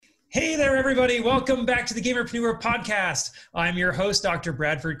Hey there, everybody. Welcome back to the Gamerpreneur Podcast. I'm your host, Dr.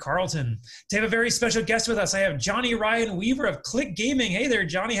 Bradford Carlton. Today, I have a very special guest with us. I have Johnny Ryan Weaver of Click Gaming. Hey there,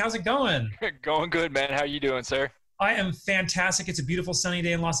 Johnny. How's it going? Going good, man. How you doing, sir? I am fantastic. It's a beautiful sunny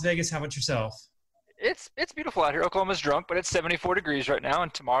day in Las Vegas. How about yourself? It's beautiful out here. Oklahoma's drunk, but it's 74 degrees right now,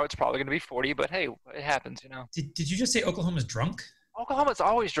 and tomorrow it's probably going to be 40, but hey, it happens, you know. Did you just say Oklahoma's drunk? Oklahoma's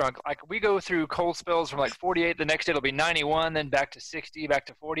always drunk. Like, we go through cold spells from like 48, the next day it'll be 91, then back to 60, back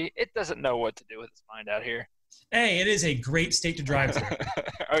to 40. It doesn't know what to do with its mind out here. Hey, it is a great state to drive through.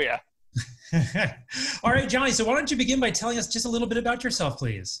 Oh, yeah. All right, Johnny, so why don't you begin by telling us just a little bit about yourself,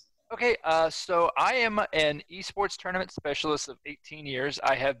 please? Okay, so I am an esports tournament specialist of 18 years.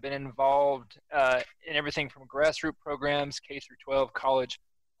 I have been involved in everything from grassroots programs, K through 12, college,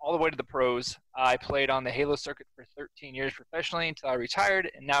 all the way to the pros. I played on the Halo circuit for 13 years professionally until I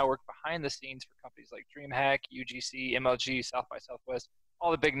retired, and now I work behind the scenes for companies like DreamHack, UGC, MLG, South by Southwest, all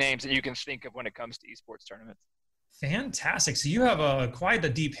the big names that you can think of when it comes to esports tournaments. Fantastic. So you have quite a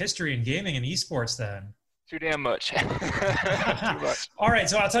deep history in gaming and esports then. Too damn much. Too much. All right,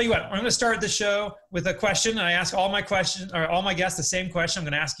 so I'll tell you what. I'm going to start the show with a question. I ask all my guests the same question. I'm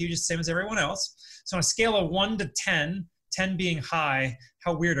going to ask you just the same as everyone else. So on a scale of 1 to 10, 10 being high,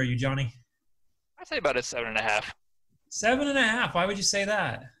 how weird are you, Johnny? I'd say about a 7.5. 7.5. Why would you say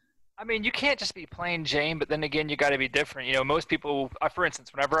that? I mean, you can't just be plain Jane, but then again, you got to be different. You know, most people, for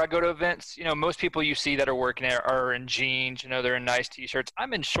instance, whenever I go to events, you know, most people you see that are working there are in jeans, you know, they're in nice t-shirts.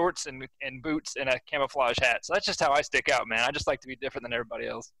 I'm in shorts and boots and a camouflage hat. So that's just how I stick out, man. I just like to be different than everybody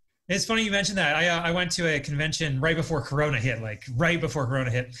else. It's funny you mentioned that. I went to a convention right before Corona hit,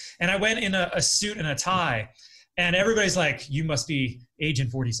 and I went in a suit and a tie. And everybody's like, you must be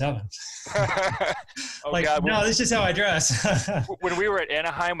Agent 47. Oh, like, God. No, this is how I dress. When we were at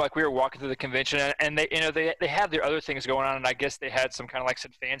Anaheim, like we were walking through the convention, and they, you know, they had their other things going on, and I guess they had some kind of like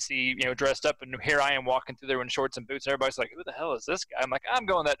some fancy, you know, dressed up, and here I am walking through there in shorts and boots, and everybody's like, who the hell is this guy? I'm like, I'm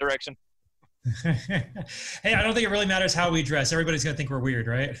going that direction. Hey, I don't think it really matters how we dress. Everybody's going to think we're weird,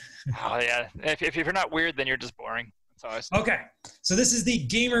 right? Oh, yeah. If you're not weird, then you're just boring. Okay, so this is the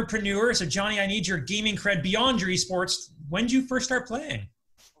Gamerpreneur. So Johnny, I need your gaming cred beyond your esports. When did you first start playing?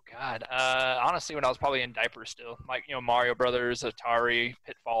 Oh God, honestly, when I was probably in diapers still, like, you know, Mario Brothers, Atari,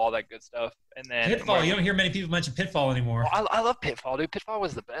 Pitfall, all that good stuff. And then Pitfall. You don't hear many people mention Pitfall anymore. Oh, I love Pitfall, dude. Pitfall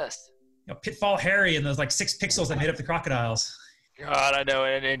was the best. You know, Pitfall Harry and those like 6 pixels that made up the crocodiles. God, I know,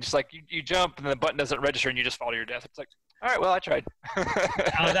 and just like you jump and the button doesn't register and you just fall to your death. It's like, all right, well, I tried.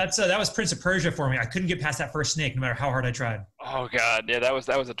 That was Prince of Persia for me. I couldn't get past that first snake, no matter how hard I tried. Oh God, yeah, that was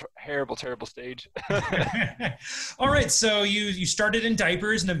a terrible stage. All right, so you started in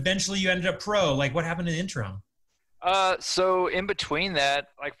diapers and eventually you ended up pro. Like, what happened in the interim? So in between that,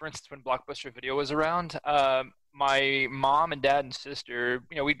 like for instance, when Blockbuster Video was around, my mom and dad and sister,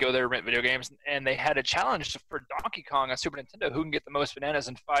 you know, we'd go there, rent video games, and they had a challenge for Donkey Kong on Super Nintendo, who can get the most bananas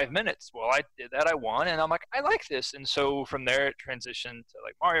in 5 minutes. Well, I did that, I won, and I'm like, I like this. And so from there, it transitioned to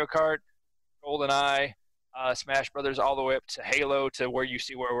like Mario Kart, GoldenEye, Smash Brothers, all the way up to Halo, to where you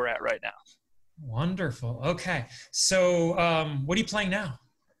see where we're at right now. Wonderful. Okay. So what are you playing now?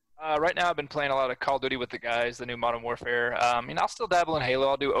 Right now, I've been playing a lot of Call of Duty with the guys, the new Modern Warfare. And I'll still dabble in Halo.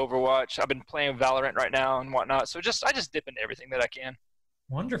 I'll do Overwatch. I've been playing Valorant right now and whatnot. So I just dip into everything that I can.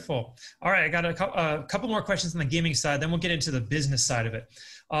 Wonderful. All right, I got a couple more questions on the gaming side. Then we'll get into the business side of it.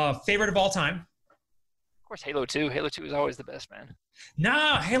 Favorite of all time? Of course, Halo 2. Halo 2 is always the best, man.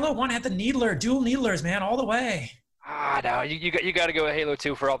 No, Halo 1 had the needler, dual needlers, man, all the way. No, you got to go with Halo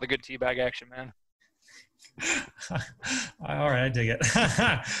 2 for all the good teabag action, man. All right, I dig it.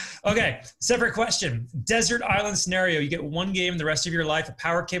 Okay, separate question. Desert island scenario. You get one game the rest of your life, a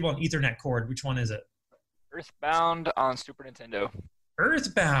power cable and Ethernet cord. Which one is it? Earthbound on Super Nintendo.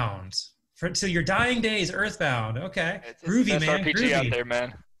 Earthbound. So your dying days, Earthbound. Okay. It's Groovy, the man. RPG Groovy. out there,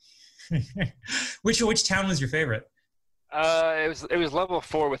 man. Which town was your favorite? It was level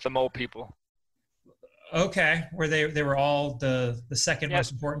 4 with the mole people. Okay, where they were all the second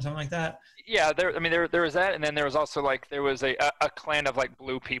most important, something like that. Yeah, there was that, and then there was also like there was a clan of like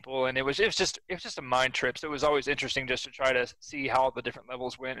blue people, and it was just a mind trip. So it was always interesting just to try to see how the different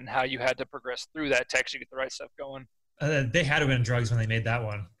levels went and how you had to progress through that to actually get the right stuff going. They had to have been on drugs when they made that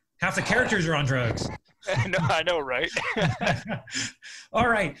one. Half the characters are on drugs. No, I know, right? All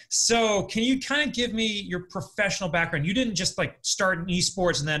right. So can you kind of give me your professional background? You didn't just like start in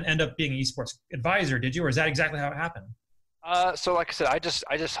esports and then end up being an esports advisor, did you? Or is that exactly how it happened? So like I said, I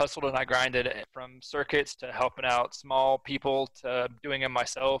just hustled and I grinded from circuits to helping out small people to doing them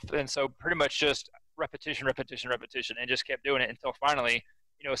myself. And so pretty much just repetition, and just kept doing it until finally,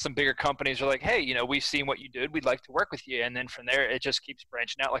 some bigger companies are like, hey, we've seen what you did. We'd like to work with you. And then from there, it just keeps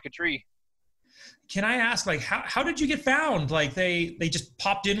branching out like a tree. Can I ask, like, how did you get found? Like they just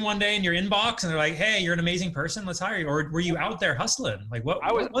popped in one day in your inbox and they're like, hey, you're an amazing person, let's hire you. Or were you out there hustling? Like what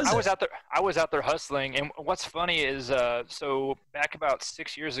was I it? was out there. I was out there hustling. And what's funny is, so back about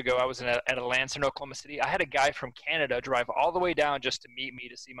 6 years ago, I was at a Lance in Oklahoma City. I had a guy from Canada drive all the way down just to meet me,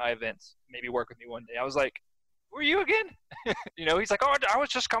 to see my events, maybe work with me one day. I was like, who are you again? He's like, oh, I was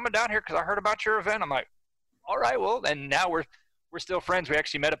just coming down here because I heard about your event. I'm like, all right, well, and now we're still friends. We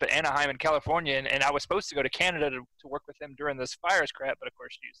actually met up at Anaheim in California, and I was supposed to go to Canada to work with them during this fires crap, but of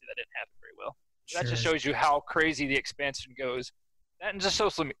course, usually that didn't happen very well. So that just Sure. shows you how crazy the expansion goes. That and just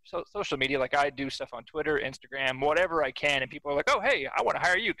social media, like I do stuff on Twitter, Instagram, whatever I can, and people are like, oh, hey, I want to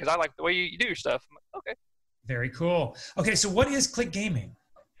hire you because I like the way you do your stuff. I'm like, okay. Very cool. Okay, so what is Click Gaming?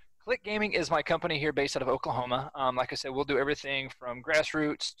 Click Gaming is my company here based out of Oklahoma. Like I said, we'll do everything from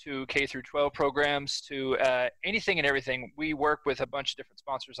grassroots to K through 12 programs to anything and everything. We work with a bunch of different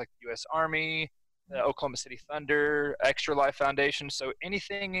sponsors like the U.S. Army, the Oklahoma City Thunder, Extra Life Foundation. So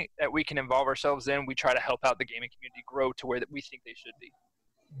anything that we can involve ourselves in, we try to help out the gaming community grow to where that we think they should be.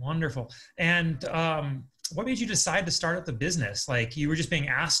 Wonderful. And what made you decide to start up the business? Like you were just being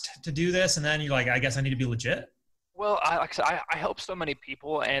asked to do this and then you're like, I guess I need to be legit? Well, like I said, I help so many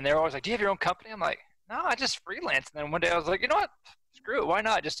people, and they're always like, "Do you have your own company?" I'm like, "No, I just freelance." And then one day I was like, "You know what? Screw it. Why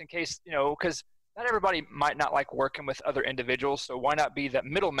not? Just in case, because not everybody might not like working with other individuals. So why not be that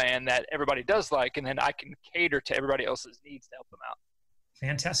middleman that everybody does like, and then I can cater to everybody else's needs to help them out."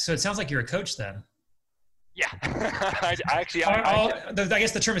 Fantastic. So it sounds like you're a coach then. Yeah, I actually, I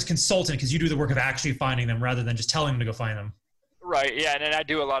guess the term is consultant because you do the work of actually finding them rather than just telling them to go find them. right, yeah, and then I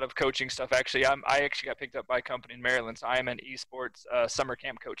do a lot of coaching stuff. Actually, I actually got picked up by a company in Maryland, so I am an esports summer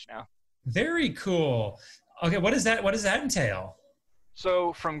camp coach now. Very cool. Okay, what does that entail?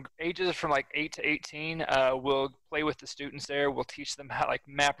 So from ages from like 8 to 18, we'll play with the students there. We'll teach them how, like,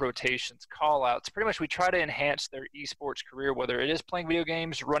 map rotations, call outs. Pretty much we try to enhance their esports career, whether it is playing video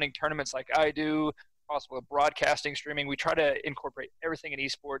games, running tournaments like I do, possible broadcasting, streaming. We try to incorporate everything in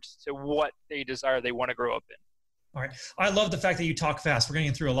esports to what they desire they want to grow up in. All right. I love the fact that you talk fast. We're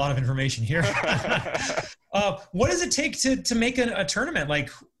getting through a lot of information here. What does it take to make a tournament? Like,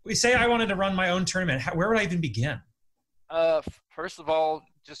 we say I wanted to run my own tournament. Where would I even begin? First of all,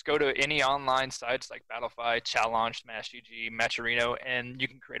 just go to any online sites like Battlefy, Challenge, MashGG, Matcherino, and you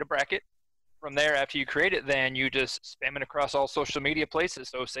can create a bracket. From there, after you create it, then you just spam it across all social media places.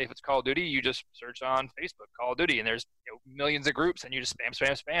 So say if it's Call of Duty, you just search on Facebook, Call of Duty, and there's millions of groups, and you just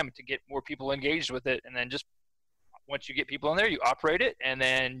spam to get more people engaged with it. And then just once you get people in there, you operate it, and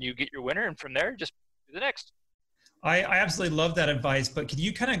then you get your winner, and from there, just do the next. I absolutely love that advice, but could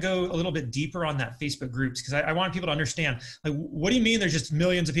you kind of go a little bit deeper on that Facebook groups? Because I want people to understand, like, what do you mean there's just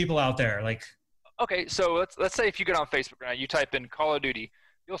millions of people out there? Like, okay, so let's say if you get on Facebook right now, you type in Call of Duty,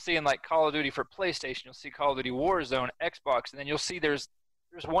 you'll see in like Call of Duty for PlayStation, you'll see Call of Duty Warzone, Xbox, and then you'll see there's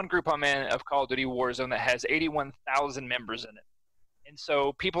one group I'm in of Call of Duty Warzone that has 81,000 members in it. And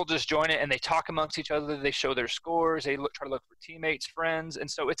so people just join it and they talk amongst each other. They show their scores. They try to look for teammates, friends. And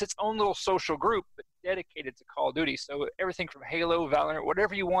so it's its own little social group, but dedicated to Call of Duty. So everything from Halo, Valorant,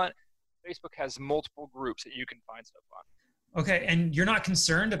 whatever you want, Facebook has multiple groups that you can find stuff on. okay, and you're not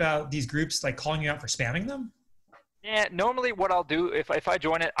concerned about these groups like calling you out for spamming them? Yeah, normally what I'll do, if I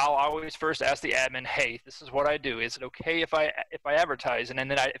join it, I'll always first ask the admin, hey, this is what I do. Is it okay if I advertise? And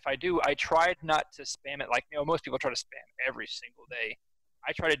then if I do, I try not to spam it like, most people try to spam every single day.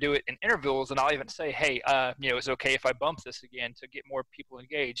 I try to do it in intervals, and I'll even say, hey, is it okay if I bump this again to get more people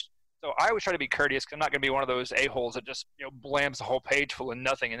engaged? So I always try to be courteous because I'm not going to be one of those a-holes that just blams the whole page full of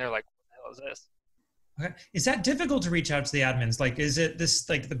nothing, and they're like, what the hell is this? Okay. Is that difficult to reach out to the admins? Like, is it this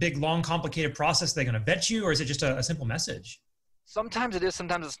like the big, long, complicated process? They're going to vet you, or is it just a simple message? Sometimes it is,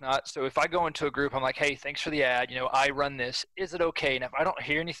 sometimes it's not. So if I go into a group, I'm like, hey, thanks for the ad. I run this. Is it okay? And if I don't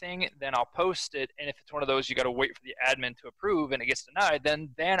hear anything, then I'll post it. And if it's one of those you got to wait for the admin to approve and it gets denied,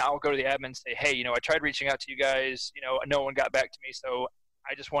 then I'll go to the admin and say, hey, I tried reaching out to you guys. No one got back to me. So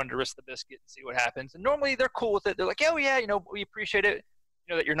I just wanted to risk the biscuit and see what happens. And normally they're cool with it. They're like, oh, yeah, we appreciate it.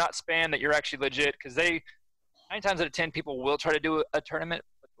 That you're not spam, that you're actually legit, because 9 times out of 10 people will try to do a tournament,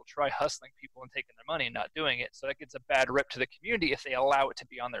 but they'll try hustling people and taking their money and not doing it. So that gets a bad rep to the community if they allow it to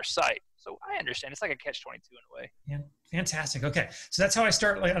be on their site. So I understand. It's like a catch-22 in a way. Yeah, fantastic. Okay, so that's how I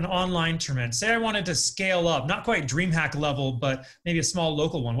start like an online tournament. Say I wanted to scale up, not quite DreamHack level, but maybe a small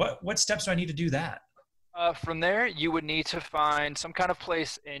local one. What steps do I need to do that? From there, you would need to find some kind of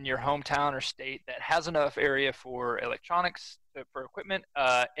place in your hometown or state that has enough area for electronics, for equipment,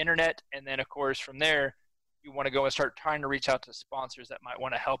 internet, and then, of course, from there, you want to go and start trying to reach out to sponsors that might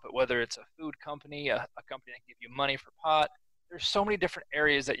want to help it, whether it's a food company, a company that can give you money for pot. There's so many different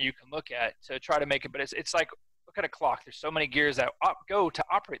areas that you can look at to try to make it, but it's like, look at a clock. There's so many gears that go to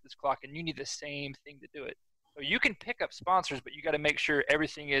operate this clock, and you need the same thing to do it. So you can pick up sponsors, but you got to make sure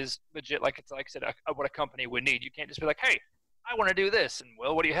everything is legit, like it's like I said, what a company would need. You can't just be like, hey, I want to do this, and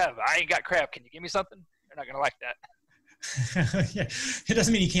well, what do you have? I ain't got crap. Can you give me something? They're not gonna like that. Yeah. It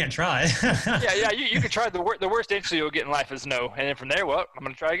doesn't mean you can't try. yeah. You can try. The worst answer you'll get in life is no, and then from there, well, I'm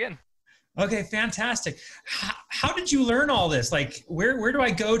gonna try again. Okay, fantastic. How did you learn all this? Like, where do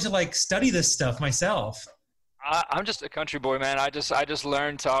I go to like study this stuff myself? I'm just a country boy, man. I just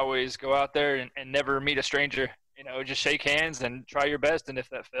learned to always go out there and never meet a stranger. You know, just shake hands and try your best. And if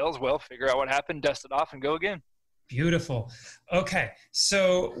that fails, well, figure out what happened, dust it off, and go again. Beautiful. Okay,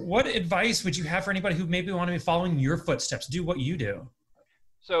 so what advice would you have for anybody who maybe want to be following your footsteps, do what you do?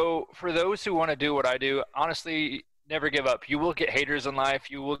 So for those who want to do what I do, honestly, never give up. You will get haters in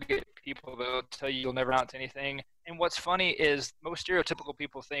life. You will get people that will tell you you'll never amount to anything. And what's funny is most stereotypical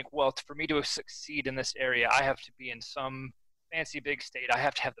people think, well, for me to succeed in this area, I have to be in some fancy big state. I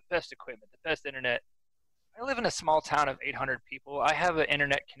have to have the best equipment, the best internet. I live in a small town of 800 people. I have an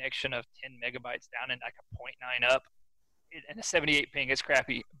internet connection of 10 megabytes down and like a point 0.9 up and a 78 ping. It's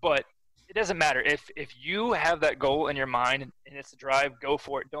crappy, but it doesn't matter. If you have that goal in your mind and it's a drive, go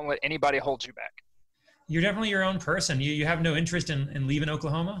for it. Don't let anybody hold you back. You're definitely your own person. You have no interest in leaving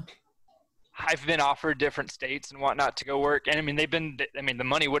Oklahoma? I've been offered different states and whatnot to go work. And I mean, the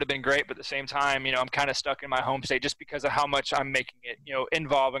money would have been great, but at the same time, I'm kind of stuck in my home state just because of how much I'm making it,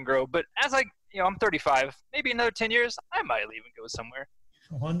 involve and grow. But as I'm 35, maybe another 10 years, I might leave and go somewhere.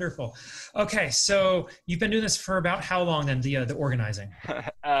 Wonderful. Okay. So you've been doing this for about how long then, the organizing?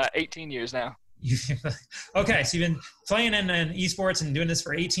 18 years now. Okay. So you've been playing in esports and doing this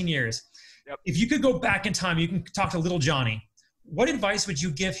for 18 years. Yep. If you could go back in time, you can talk to little Johnny. What advice would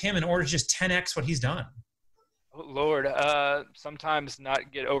you give him in order to just 10x what he's done? Oh, Lord, sometimes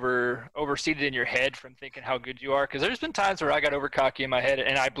not get overseated in your head from thinking how good you are. Because there's been times where I got over cocky in my head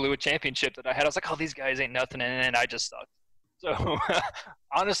and I blew a championship that I had. I was like, oh, these guys ain't nothing, and I just sucked. So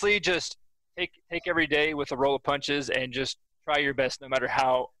honestly, just take every day with a roll of punches and just try your best, no matter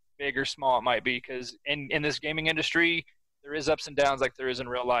how big or small it might be. Because in this gaming industry, there is ups and downs like there is in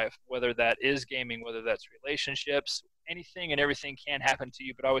real life, whether that is gaming, whether that's relationships, anything and everything can happen to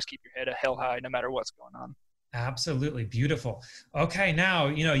you, but always keep your head held high no matter what's going on. Absolutely. Beautiful. Okay. Now,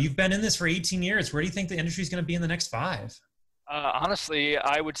 you've been in this for 18 years. Where do you think the industry is going to be in the next 5? Honestly,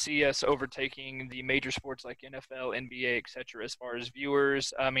 I would see us overtaking the major sports like NFL, NBA, et cetera, as far as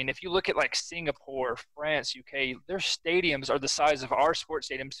viewers. I mean, if you look at like Singapore, France, UK, their stadiums are the size of our sports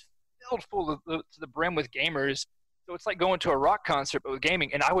stadiums, filled full to the brim with gamers. So it's like going to a rock concert, but with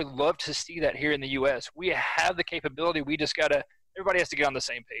gaming. And I would love to see that here in the U.S. We have the capability. We just everybody has to get on the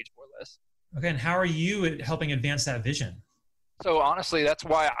same page, more or less. Okay. And how are you helping advance that vision? So honestly, that's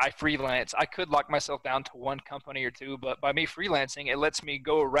why I freelance. I could lock myself down to one company or two, but by me freelancing, it lets me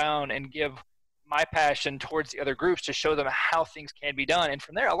go around and give my passion towards the other groups to show them how things can be done. And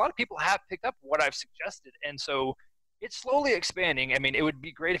from there, a lot of people have picked up what I've suggested. And so it's slowly expanding. I mean, it would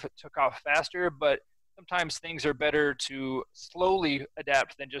be great if it took off faster, but sometimes things are better to slowly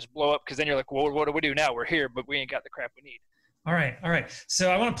adapt than just blow up, because then you're like, well, what do we do now? We're here, but we ain't got the crap we need. All right.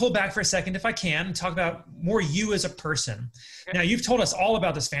 So I want to pull back for a second, if I can, and talk about more you as a person. Okay. Now, you've told us all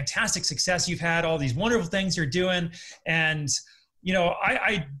about this fantastic success you've had, all these wonderful things you're doing. And,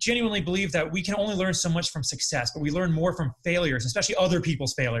 I genuinely believe that we can only learn so much from success, but we learn more from failures, especially other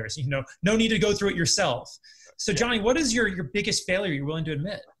people's failures. No need to go through it yourself. So, Johnny, what is your biggest failure you're willing to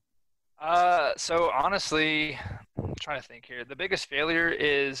admit? So honestly, I'm trying to think here. The biggest failure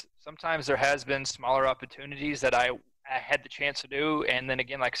is sometimes there has been smaller opportunities that I had the chance to do. And then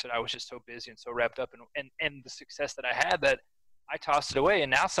again, like I said, I was just so busy and so wrapped up in the success that I had that I tossed it away. And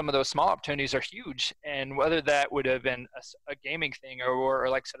now some of those small opportunities are huge. And whether that would have been a gaming thing or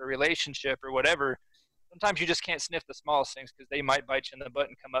like I said, a relationship or whatever, sometimes you just can't sniff the smallest things because they might bite you in the butt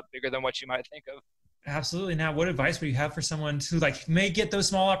and come up bigger than what you might think of. Absolutely. Now, what advice would you have for someone who may get those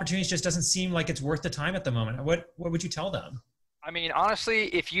small opportunities, just doesn't seem like it's worth the time at the moment? What would you tell them? I mean, honestly,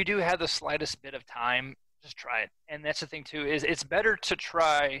 if you do have the slightest bit of time, just try it. And that's the thing too, is it's better to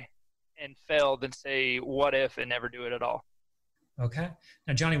try and fail than say, what if, and never do it at all. Okay.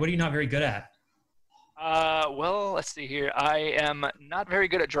 Now, Johnny, what are you not very good at? Well, let's see here. I am not very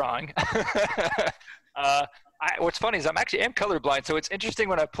good at drawing. What's funny is I'm colorblind, so it's interesting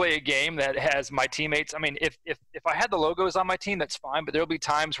when I play a game that has my teammates. I mean, if I had the logos on my team, that's fine, but there'll be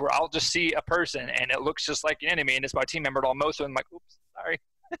times where I'll just see a person and it looks just like an enemy, and it's my team member, and I'll most of them like, oops, sorry.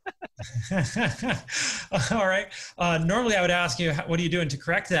 All right. Normally I would ask you, what are you doing to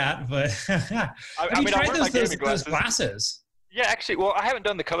correct that? But have you tried those glasses? Yeah, actually, well, I haven't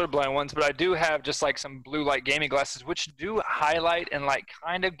done the colorblind ones, but I do have just like some blue light gaming glasses, which do highlight and like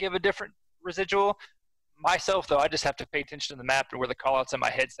kind of give a different residual. Myself, though, I just have to pay attention to the map and where the callouts in my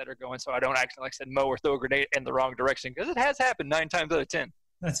headset are going, so I don't actually, like I said, mow or throw a grenade in the wrong direction, because it has happened 9 times out of 10.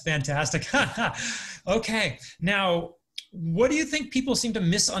 That's fantastic. Okay. Now, what do you think people seem to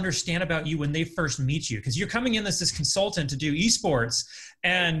misunderstand about you when they first meet you? Because you're coming in as this consultant to do esports,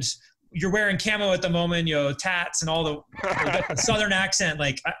 and you're wearing camo at the moment, you know, tats and all the Southern accent.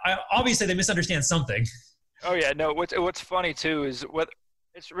 Like, obviously they misunderstand something. Oh yeah, no. What's funny too is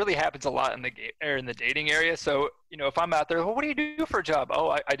it really happens a lot in the dating area. So you know, if I'm out there, well, what do you do for a job?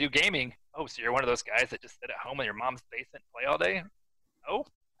 Oh, I do gaming. Oh, so you're one of those guys that just sit at home in your mom's basement and play all day? Oh,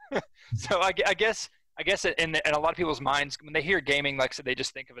 so I guess in a lot of people's minds, when they hear gaming, like I said, they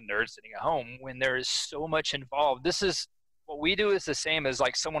just think of a nerd sitting at home. When there is so much involved, what we do is the same as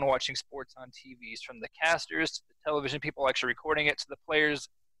like someone watching sports on TVs, from the casters to the television people actually recording it to the players.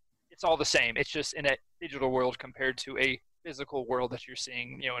 It's all the same. It's just in a digital world compared to a physical world that you're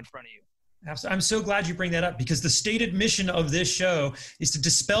seeing, you know, in front of you. Absolutely. I'm so glad you bring that up, because the stated mission of this show is to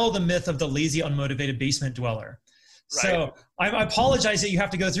dispel the myth of the lazy, unmotivated basement dweller. Right. So I apologize that you have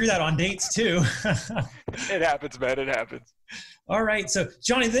to go through that on dates too. It happens, man. It happens. All right. So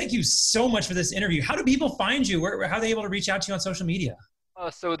Johnny, thank you so much for this interview. How do people find you? How are they able to reach out to you on social media?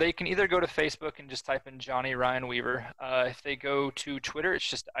 So they can either go to Facebook and just type in Johnny Ryan Weaver. If they go to Twitter, it's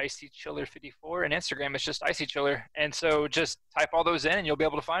just IcyChiller54, and Instagram, it's just IcyChiller. And so just type all those in and you'll be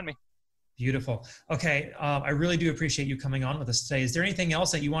able to find me. Beautiful. Okay. I really do appreciate you coming on with us today. Is there anything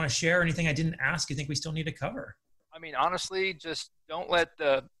else that you want to share? Anything I didn't ask you think we still need to cover? I mean, honestly, just don't let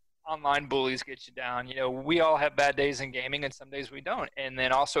the online bullies get you down. You know, we all have bad days in gaming and some days we don't. And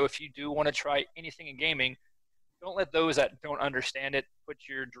then also, if you do want to try anything in gaming, don't let those that don't understand it put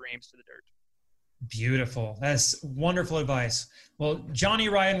your dreams to the dirt. Beautiful. That's wonderful advice. Well, Johnny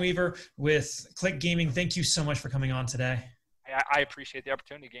Ryan Weaver with Click Gaming, thank you so much for coming on today. I appreciate the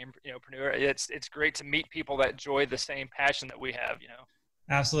opportunity, Gamepreneur. It's great to meet people that enjoy the same passion that we have, you know.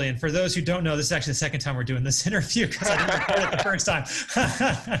 Absolutely. And for those who don't know, this is actually the second time we're doing this interview, because I didn't record it the first time.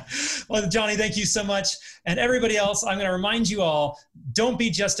 Well, Johnny, thank you so much. And everybody else, I'm going to remind you all, don't be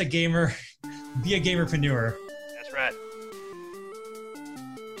just a gamer, be a gamerpreneur.